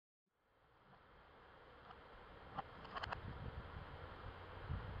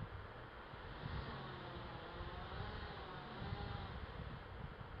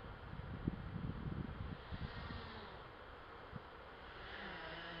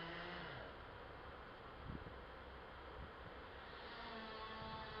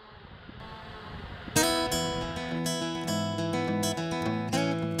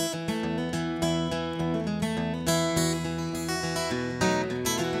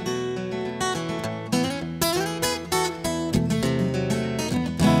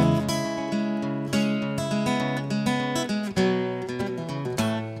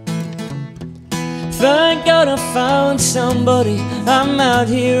thought I found somebody, I'm out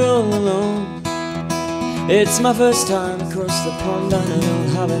here all alone. It's my first time across the pond and I don't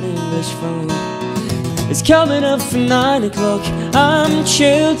have an English phone. It's coming up for 9 o'clock, I'm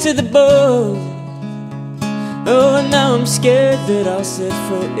chilled to the bone. Oh, and now I'm scared that I'll set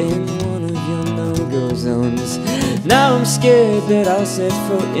foot in one of your no-go zones. Now I'm scared that I'll set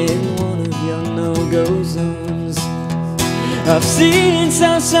foot in one of your no-go zones. I've seen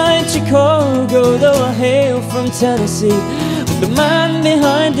Southside Chicago, though I hail from Tennessee. But the man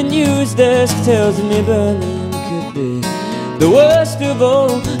behind the news desk tells me Berlin could be the worst of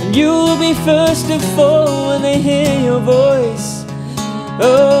all, and you'll be first to fall when they hear your voice.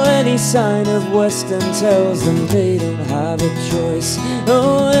 Oh, any sign of Western tells them they don't have a choice.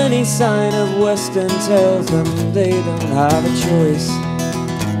 Oh, any sign of Western tells them they don't have a choice.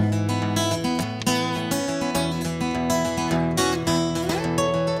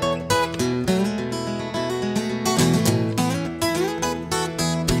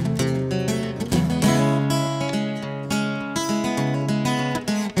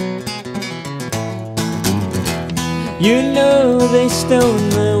 You know they stone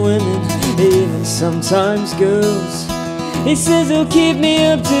their women, even sometimes girls. He says he'll keep me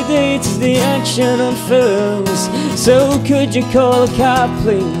up to date as the action unfurls. So could you call a cab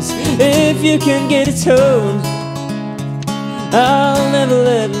please, if you can get a tone? I'll never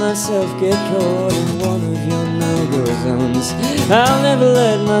let myself get caught in one of your no-go zones. I'll never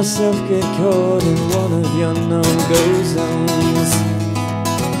let myself get caught in one of your no-go zones.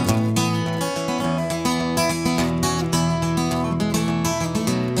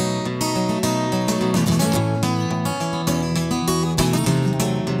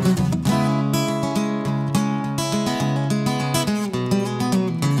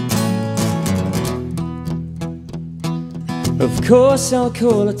 Of course I'll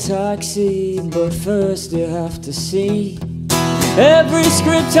call a taxi, but first you have to see every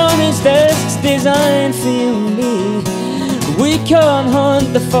script on his desk's designed for you and me. We can't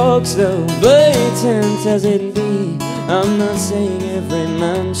hunt the fox though, blatant as it be. I'm not saying every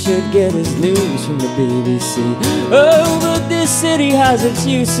man should get his news from the BBC. Oh, but this city has its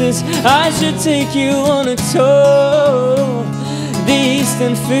uses, I should take you on a tour. The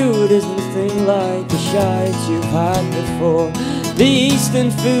Eastern food is nothing like the shite you've had before. The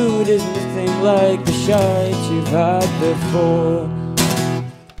Eastern food is nothing like the shite you've had before.